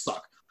stories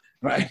suck,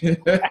 right?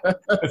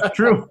 That's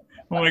true.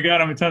 Oh my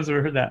God, how many times have I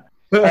heard that?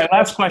 All right,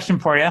 last question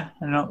for you.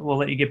 And we'll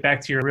let you get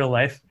back to your real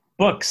life.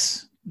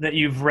 Books that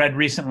you've read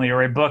recently,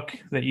 or a book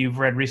that you've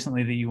read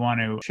recently that you want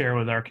to share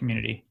with our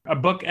community. A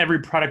book every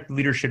product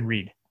leader should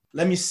read.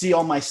 Let me see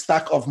all my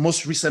stack of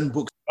most recent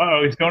books.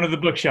 Oh, he's going to the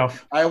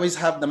bookshelf. I always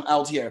have them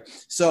out here.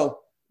 So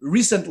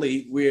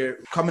recently,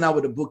 we're coming out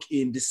with a book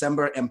in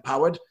December,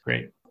 Empowered.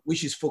 Great.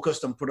 Which is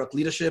focused on product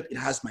leadership. It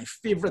has my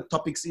favorite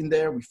topics in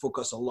there. We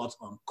focus a lot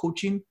on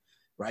coaching,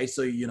 right?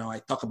 So, I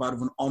talk about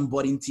even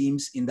onboarding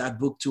teams in that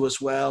book too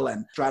as well,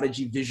 and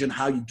strategy, vision,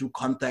 how you do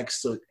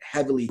context. So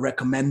heavily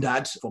recommend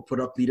that for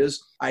product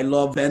leaders. I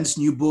love Ben's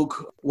new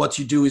book, What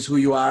You Do Is Who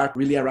You Are,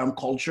 really around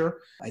culture.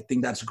 I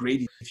think that's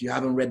great. If you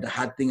haven't read The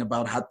Hard Thing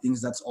About Hard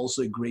Things, that's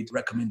also a great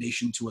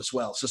recommendation too as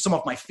well. So some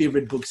of my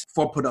favorite books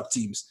for product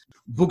teams.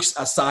 Books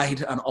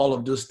aside and all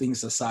of those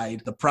things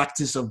aside, the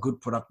practice of good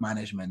product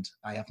management,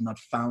 I have not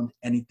found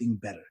anything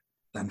better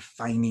than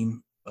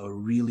finding a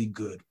really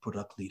good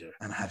product leader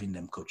and having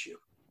them coach you.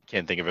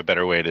 Can't think of a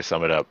better way to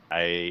sum it up.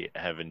 I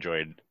have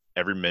enjoyed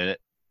every minute.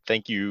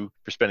 Thank you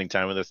for spending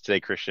time with us today,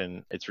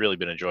 Christian. It's really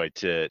been a joy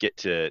to get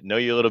to know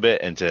you a little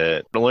bit and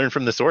to learn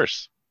from the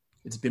source.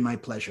 It's been my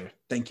pleasure.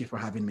 Thank you for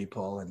having me,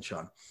 Paul and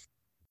Sean.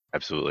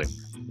 Absolutely.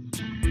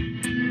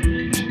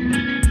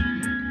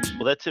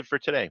 Well, that's it for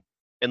today.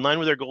 In line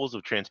with our goals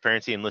of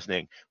transparency and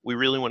listening, we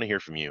really want to hear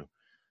from you.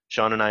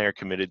 Sean and I are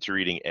committed to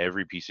reading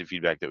every piece of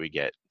feedback that we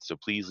get, so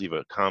please leave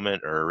a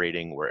comment or a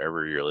rating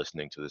wherever you're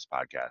listening to this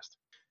podcast.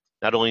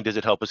 Not only does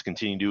it help us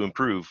continue to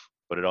improve,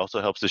 but it also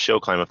helps the show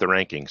climb up the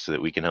rankings so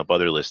that we can help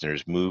other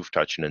listeners move,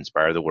 touch, and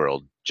inspire the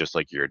world just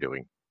like you're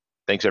doing.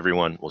 Thanks,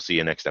 everyone. We'll see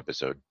you next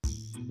episode.